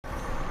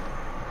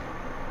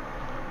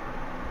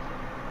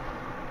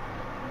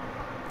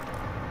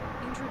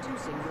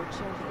Introducing your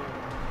champion.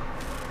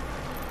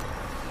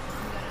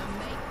 I'm gonna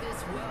make this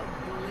world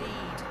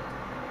bleed.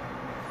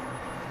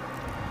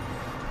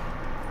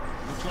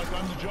 Looks like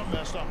I'm the jump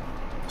master.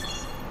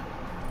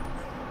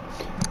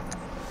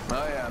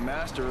 Oh yeah,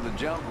 master of the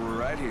jump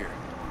right here.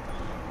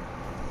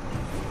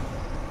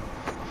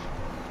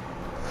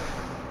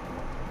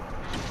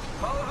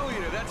 Follow the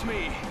leader, that's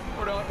me.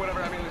 Or don't,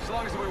 whatever, I mean, as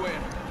long as we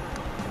win.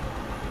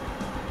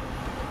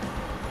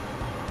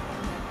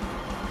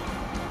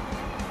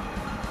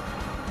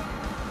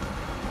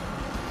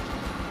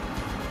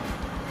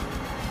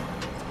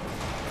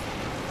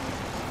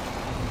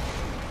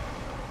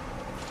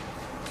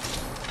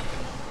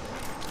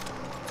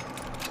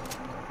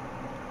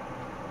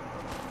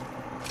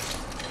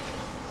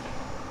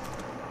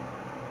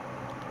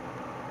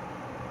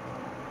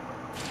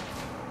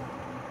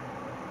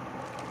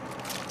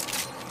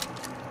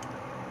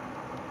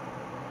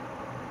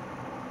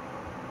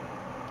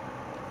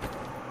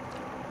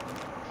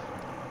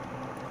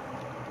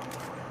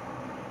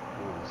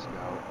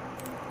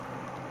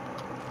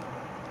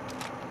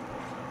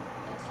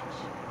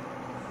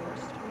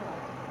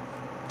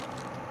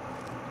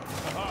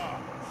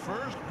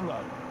 First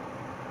blood.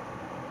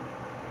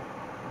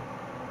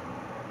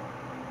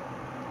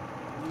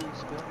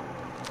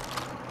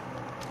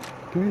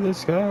 Give me the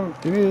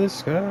scout. Give me the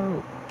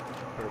scout.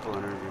 Purple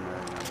energy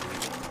mag.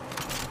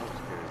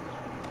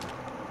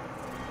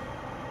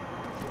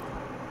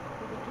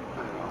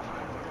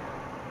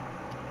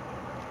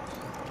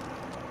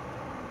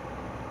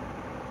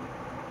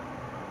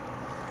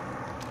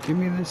 Give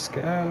me the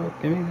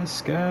scout. Give me the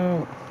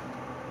scout.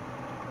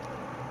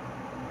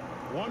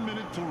 1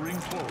 minute till ring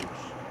close.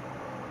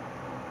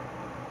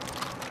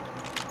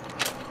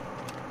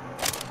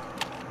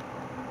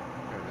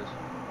 There it is.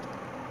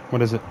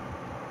 What is it?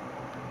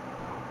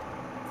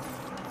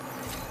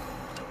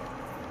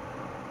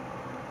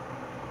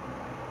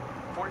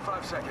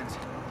 Seconds.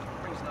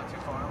 Ring's not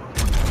too far.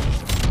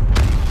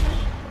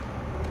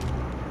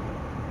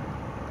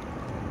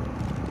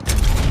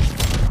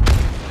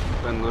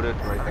 Been looted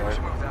right there. We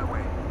should move that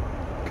way.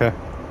 Okay.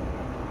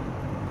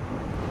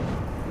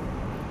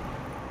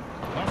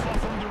 How far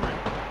from the ring?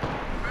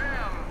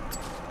 Bam!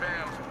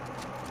 Bam!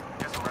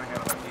 Guess I'm running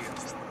out of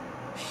ideas.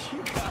 You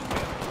got me.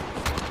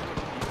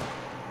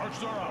 Arch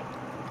star out.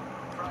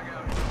 Frag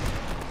out.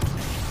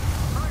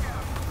 Frag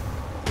out!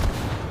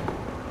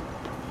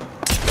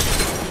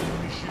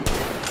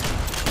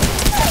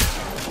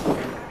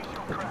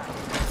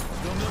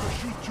 They'll never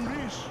shoot through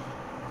these.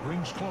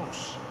 Ring's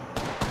close.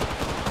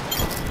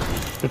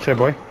 Good shit,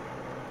 boy.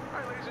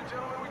 Alright, ladies and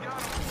gentlemen, we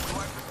got him. We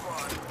wiped the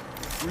squad.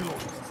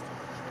 Reload.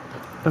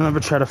 Don't ever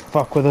try to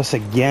fuck with us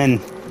again.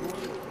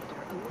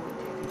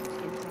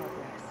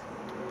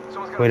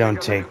 We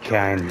don't take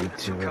kindly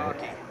to it.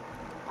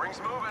 Ring's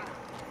moving.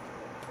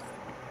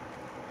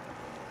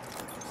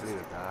 I need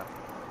a bat.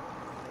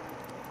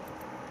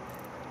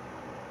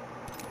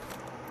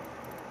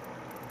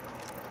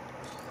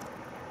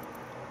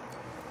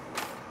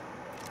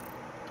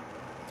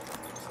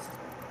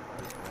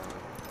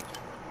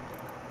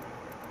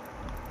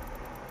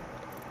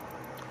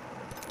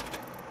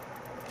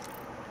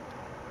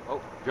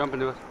 Oh, jump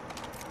into it.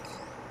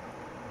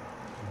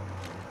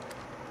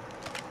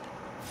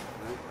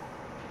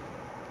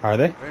 Are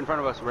they? Right in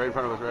front of us, right in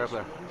front of us, right up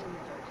there.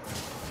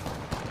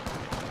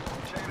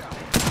 Check it out.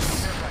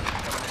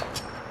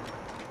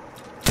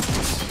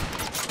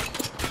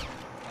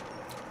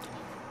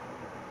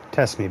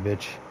 Test me,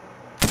 bitch.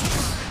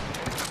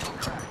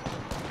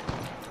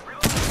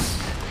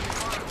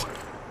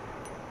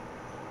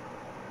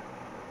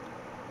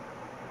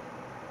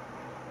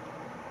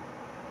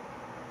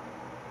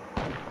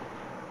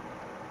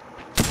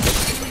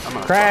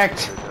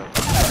 Cracked.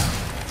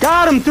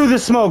 Got him through the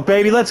smoke,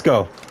 baby. Let's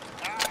go.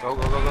 Go,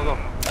 go, go, go, go.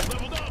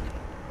 Leveled up.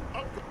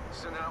 Up.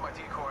 Sending out my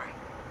decoy.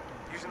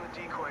 Using the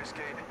decoy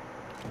escape.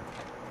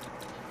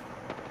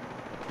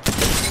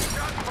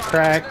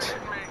 Cracked.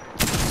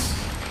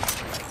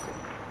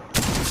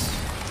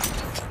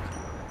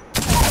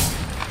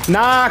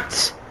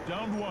 Knocked.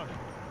 Down one.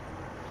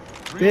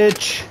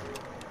 Bitch.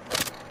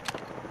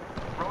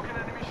 Broken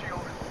enemy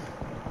shield.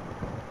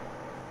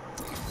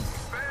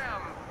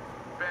 Bam!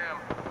 Bam.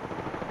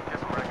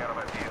 Guess I'm running out of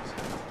ideas.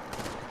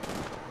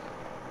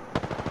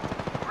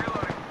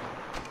 Reloading.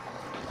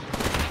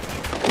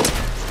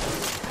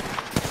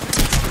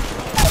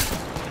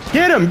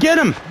 Get him. Get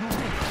him.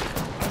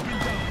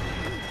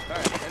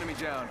 Alright, enemy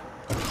down.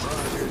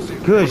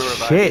 Good I'm gonna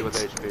revive you shit. with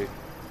HP.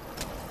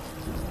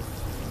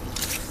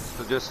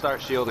 So just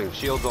start shielding.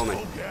 Shields only.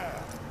 Oh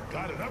yeah.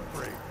 Got an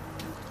upgrade.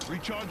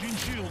 Recharging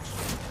shields.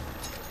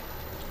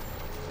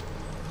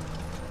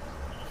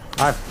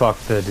 I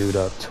fucked the dude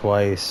up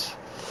twice.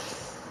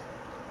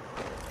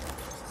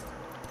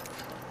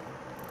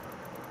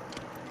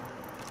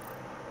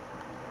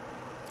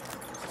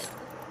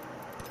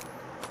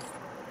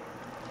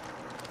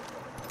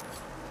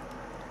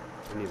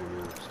 I need a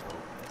new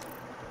scope.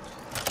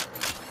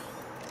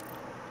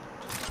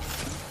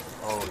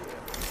 Oh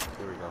yeah.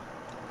 Here we go.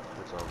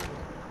 It's over.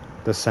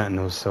 The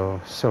Sentinel's so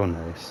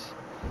nice.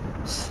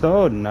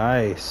 So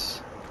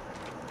nice.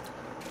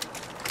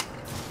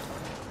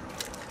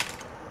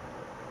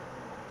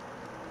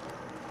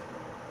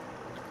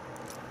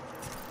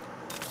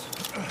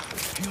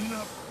 Healing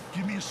up.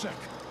 Give me a sec.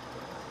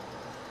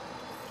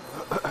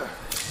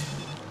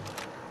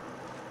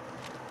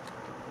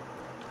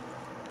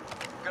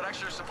 Got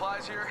extra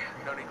supplies here?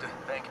 You don't need to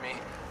thank me.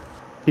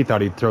 He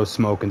thought he'd throw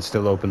smoke and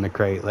still open the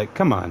crate. Like,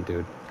 come on,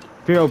 dude.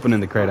 If you're opening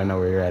the crate, I know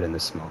where you're at in the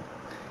smoke.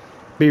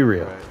 Be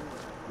real. Right.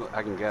 Well,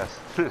 I can guess.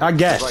 I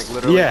guess. Like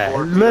literally yeah,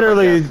 4 feet of a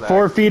literally guess,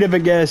 4 Zach. feet of a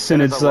guess,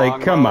 and it's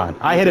like, come on.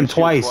 I hit him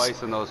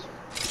twice. In those...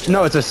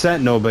 No, it's a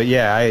Sentinel, but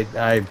yeah,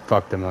 I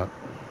fucked him up.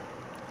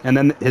 And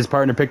then his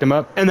partner picked him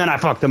up, and then I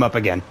fucked him up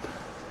again.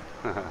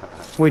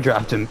 We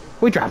dropped him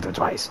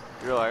twice.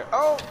 You're like,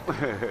 oh!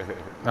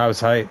 I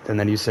was hyped, and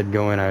then you said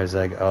go in. I was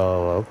like,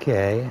 oh,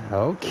 okay.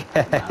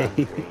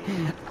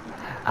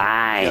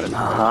 I'm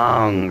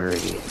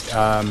hungry.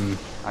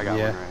 I got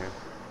yeah. one right here.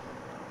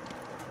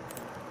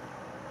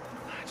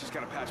 I just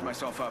gotta patch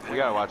myself up. We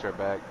gotta watch our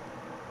back.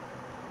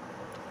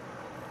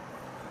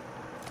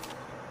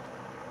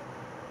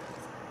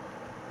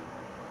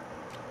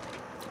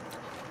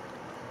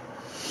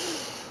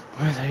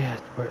 Where are they at?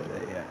 Where are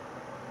they at?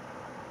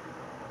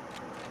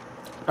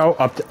 Oh,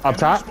 up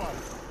top?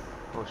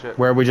 Oh shit.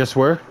 Where we just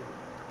were?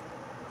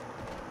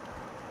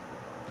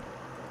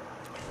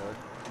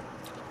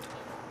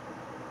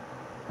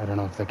 I don't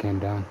know if they came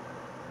down.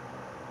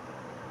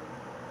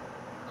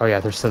 Oh yeah,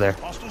 they're still there.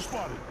 Hostile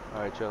spotted.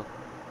 Alright, chill.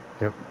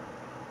 Yep.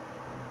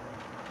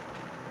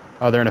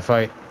 Oh, they're in a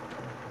fight.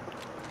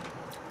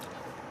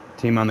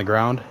 Team on the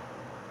ground.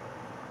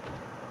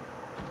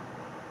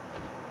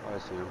 Oh, I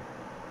see him.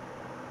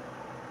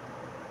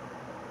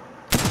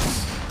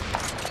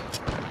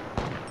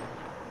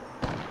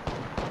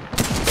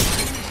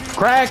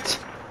 Cracked!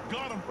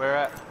 Got him. Where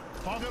at?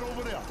 Target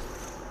over there.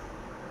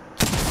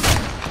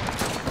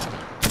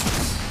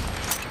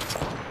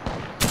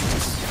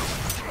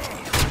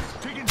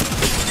 Taking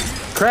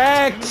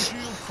Cracked!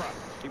 shield crap.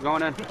 Keep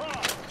going in.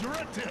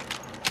 Direct hit.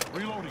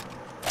 Reloading.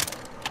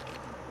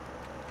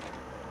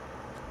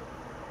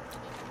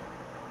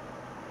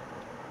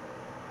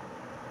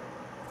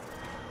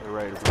 They're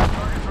right in front.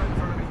 Target's right in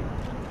front of me.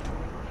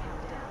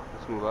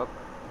 Let's move up.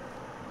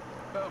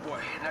 Oh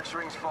boy, next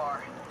ring's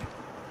far.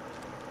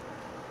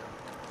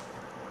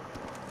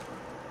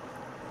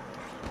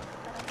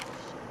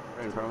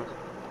 Right in front of us.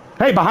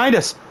 Hey, behind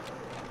us!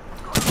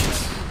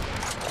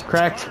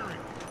 Cracked.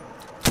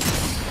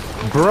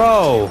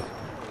 Bro!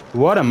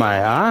 What am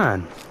I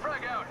on?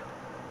 Frag out.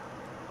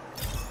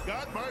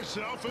 Got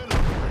myself in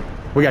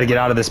a... We gotta get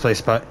out of this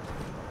place, Putt.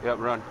 Yep,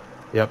 run.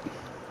 Yep.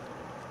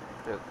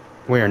 Yep.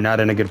 We are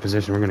not in a good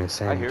position. We're gonna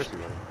get I hear sandwiched.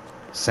 somebody.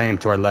 Same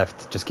to our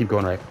left. Just keep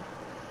going right.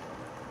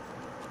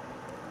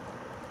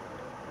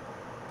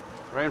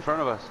 Right in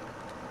front of us.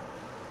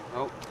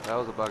 Oh, that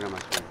was a bug on my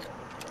screen.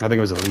 I think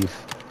it was a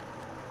leaf.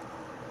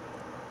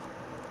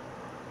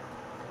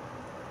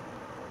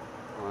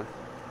 Come on.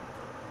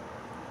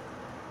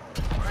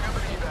 Bring up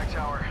an evac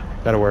tower.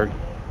 That'll work.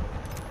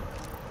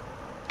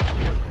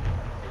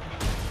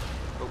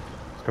 Oh,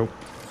 Let's go.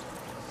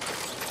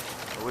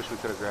 I wish we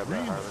could have grabbed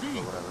that harvest,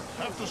 but whatever.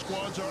 Half the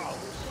squads are out.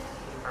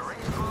 Our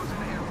ring's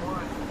closing in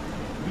one.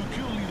 New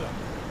kill leader.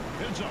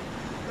 Heads up.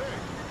 Hey,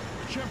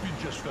 the champion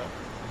just fell.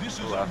 This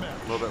is our Left. match.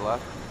 A little bit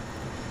left.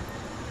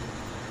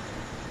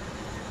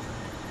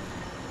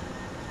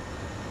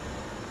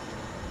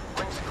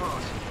 Ring's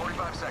closed.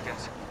 45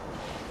 seconds.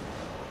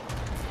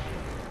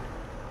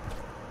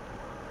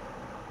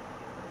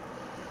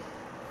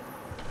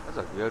 That's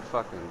a good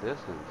fucking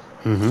distance.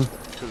 Mm-hmm.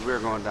 Because we were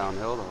going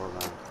downhill the whole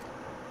time.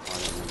 Oh, I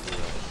didn't mean to do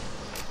that.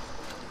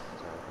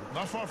 Sorry.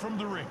 Not far from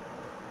the ring.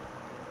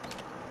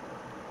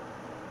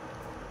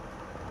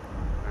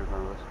 Right in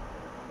front of us.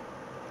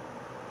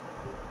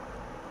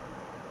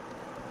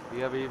 Do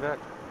you have an evac?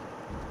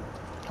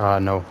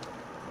 No.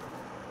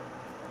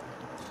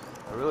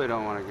 I really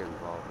don't want to get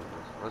involved with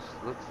this.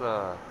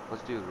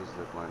 Let's do this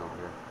zip line over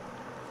here.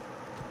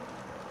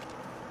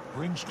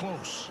 Ring's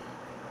close.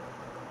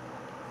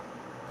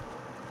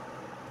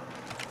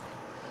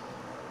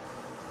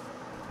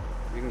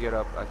 We can get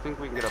up. I think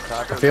we can get up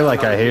top. I feel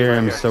like I hear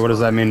him, so what does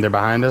that mean? They're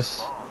behind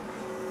us?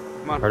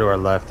 Come on. Or to our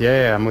left?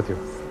 Yeah, I'm with you.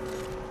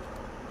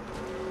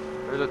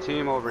 There's a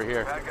team over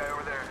here. Bad guy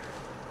over there.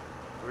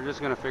 We're just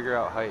gonna figure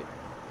out height.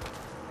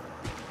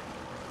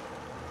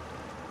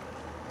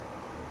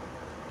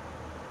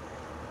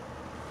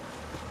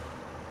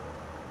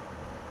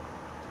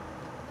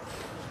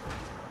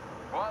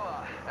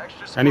 Voila.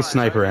 Extra supplies. Any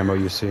sniper ammo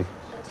you see.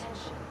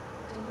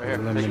 Right here.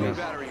 Let me Take know. a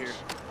battery here.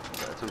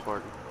 That's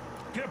important.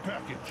 Care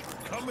package.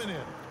 Coming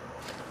in.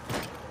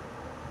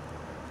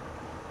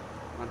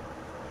 Come on.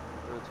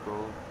 Let's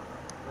go.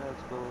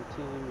 Let's go,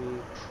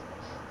 teamy.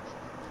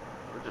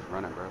 We're just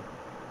running, bro.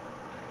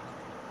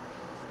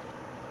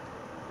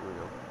 Here we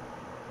go.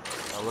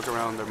 I'll look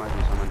around. There might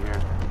be someone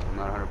here. I'm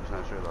not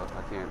 100% sure though.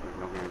 I can't make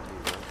no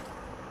guarantees. Bro.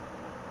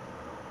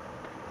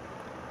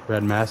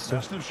 Red Master.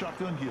 Mastiff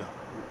shotgun here.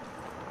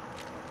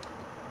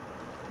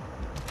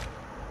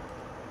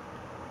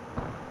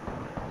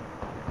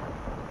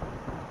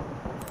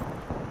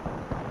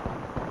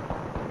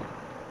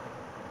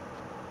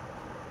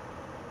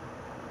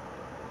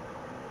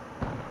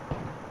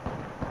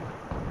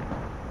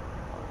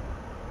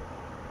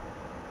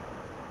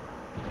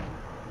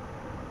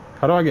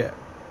 How do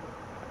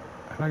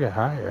I get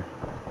higher?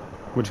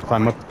 Would you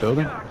climb up the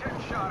building?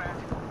 Getting shot at.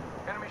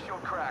 Enemy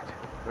shield cracked.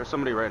 There's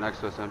somebody right next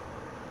to us, him.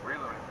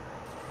 Reloading.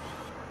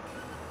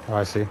 Oh,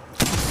 I see.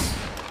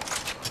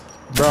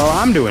 Bro,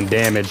 I'm doing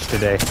damage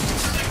today.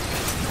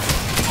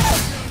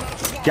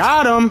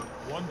 Got him!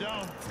 One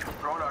down.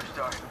 Throwing arch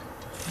dart.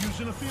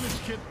 Using a Phoenix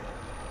kit.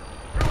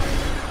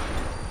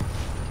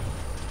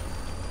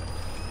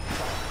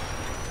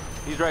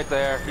 He's right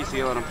there. He's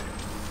healing him.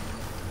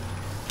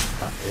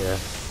 Yeah.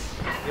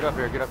 Get up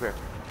here. Get up here.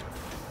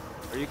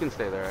 Or you can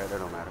stay there. It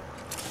don't matter.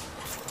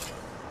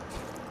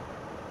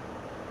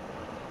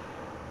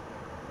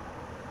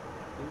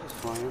 You just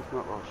flying.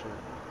 Oh, oh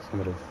shit.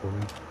 Somebody flew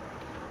me.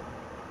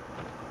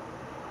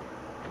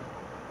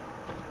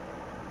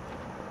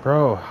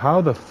 Bro,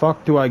 how the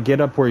fuck do I get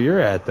up where you're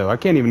at, though? I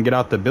can't even get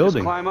out the Just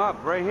building. climb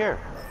up. Right here.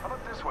 How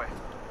about this way?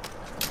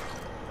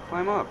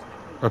 Climb up.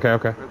 Okay,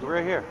 okay.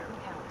 Right here.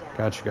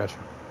 Gotcha, gotcha.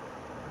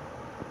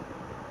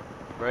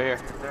 Right here.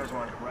 There's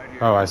one. Right here.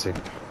 Oh, I see.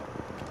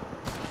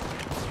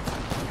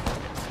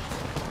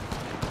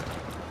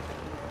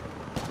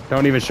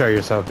 Don't even show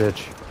yourself, bitch.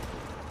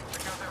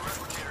 Check out that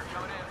replicator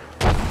coming in.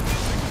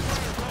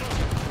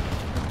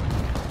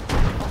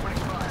 Opening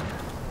fire.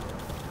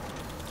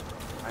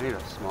 I need a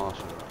small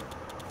shield.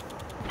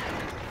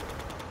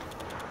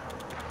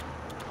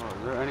 Oh,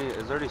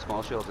 is there any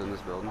small shields in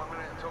this building? 1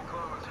 minute until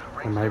close. There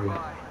Rings might be.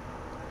 nearby.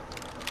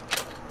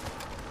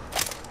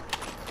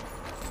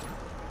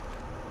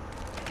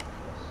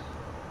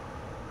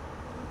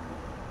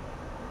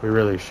 We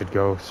really should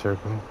go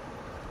circle.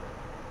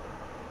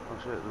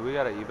 Oh shit, do we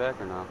got an evac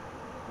or not?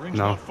 Ring's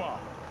No. not far.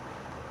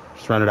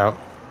 Just run it out.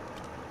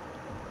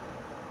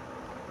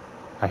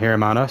 I hear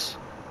him on us.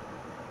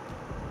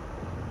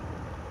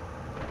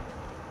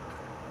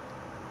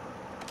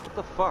 What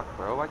the fuck,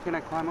 bro? Why can't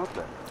I climb up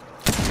there?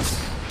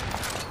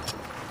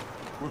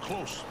 We're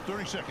close.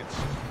 30 seconds.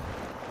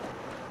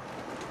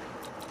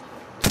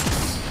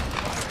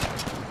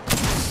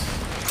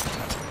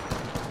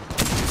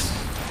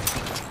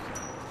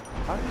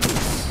 How do you...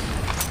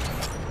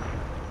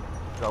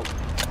 Go.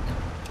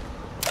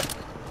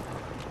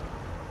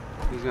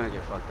 He's gonna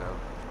get fucked up.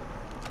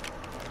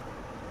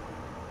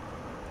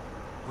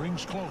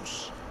 Ring's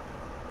close.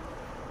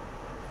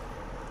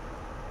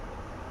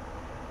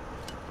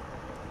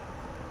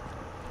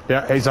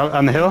 Yeah, he's out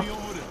on the hill. Enemy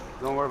over there.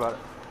 Don't worry about it.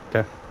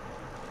 Okay.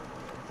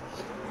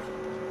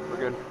 We're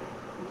good.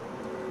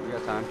 We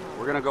got time.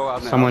 We're gonna go out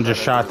in the Someone outside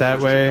just shot that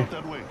Out way.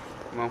 that way.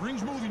 Come on.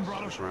 Ring's moving,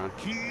 brothers. Around.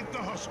 Keep the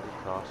hustle.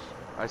 Cross.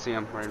 I see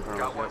him right in front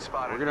Got of one us.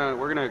 spotted. We're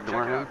gonna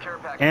ignore Checking him. out care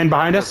package. And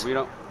behind us. We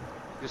don't.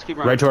 Just keep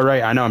running. Right to our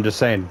right. I know, I'm just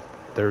saying.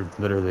 They're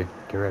literally...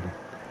 Get ready.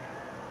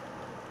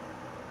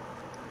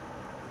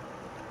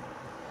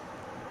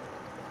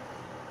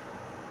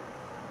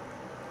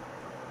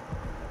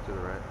 To the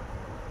right.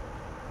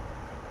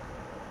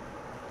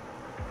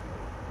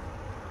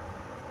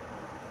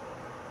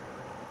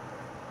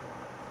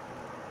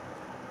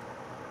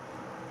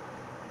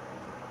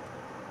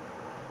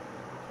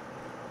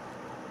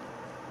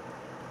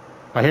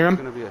 I hear It's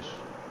him. gonna be a.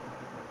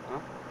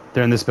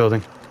 They're in this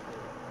building.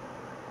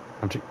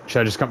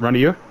 Should I just come run to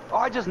you? Oh,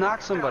 I just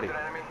knocked somebody. An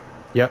enemy.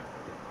 Yep.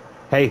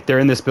 Hey, they're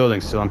in this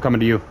building, so I'm coming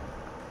to you.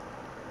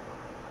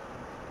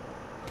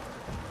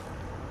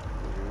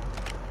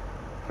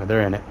 Oh,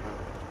 they're in it.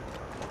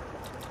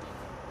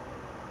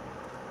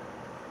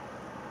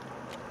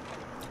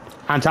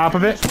 On top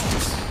of it.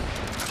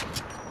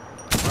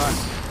 Run.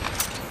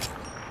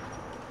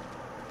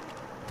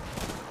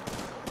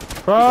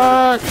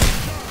 Fuck!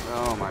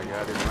 Oh my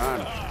god, dude,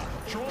 run.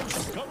 Throwing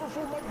some cover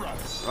for my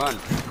brothers. Run.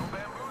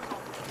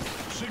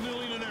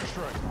 Signaling an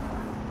airstrike.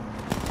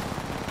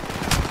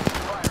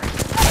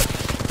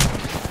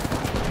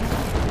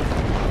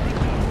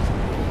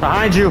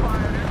 Behind you.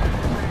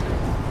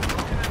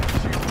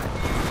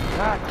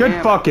 God Good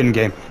damn. fucking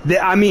game.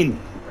 I mean,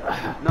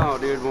 No,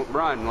 dude,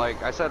 run.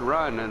 Like, I said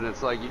run, and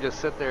it's like you just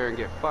sit there and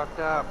get fucked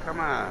up.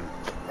 Come on.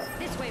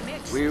 This way,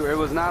 Mitch. It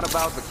was not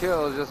about the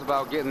kill, it was just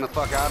about getting the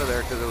fuck out of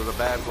there because it was a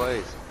bad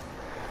place.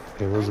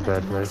 it was a I'm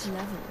bad at place. max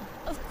level.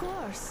 Of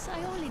course,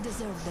 I only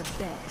deserve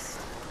the best.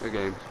 Good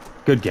game.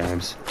 Good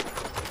games.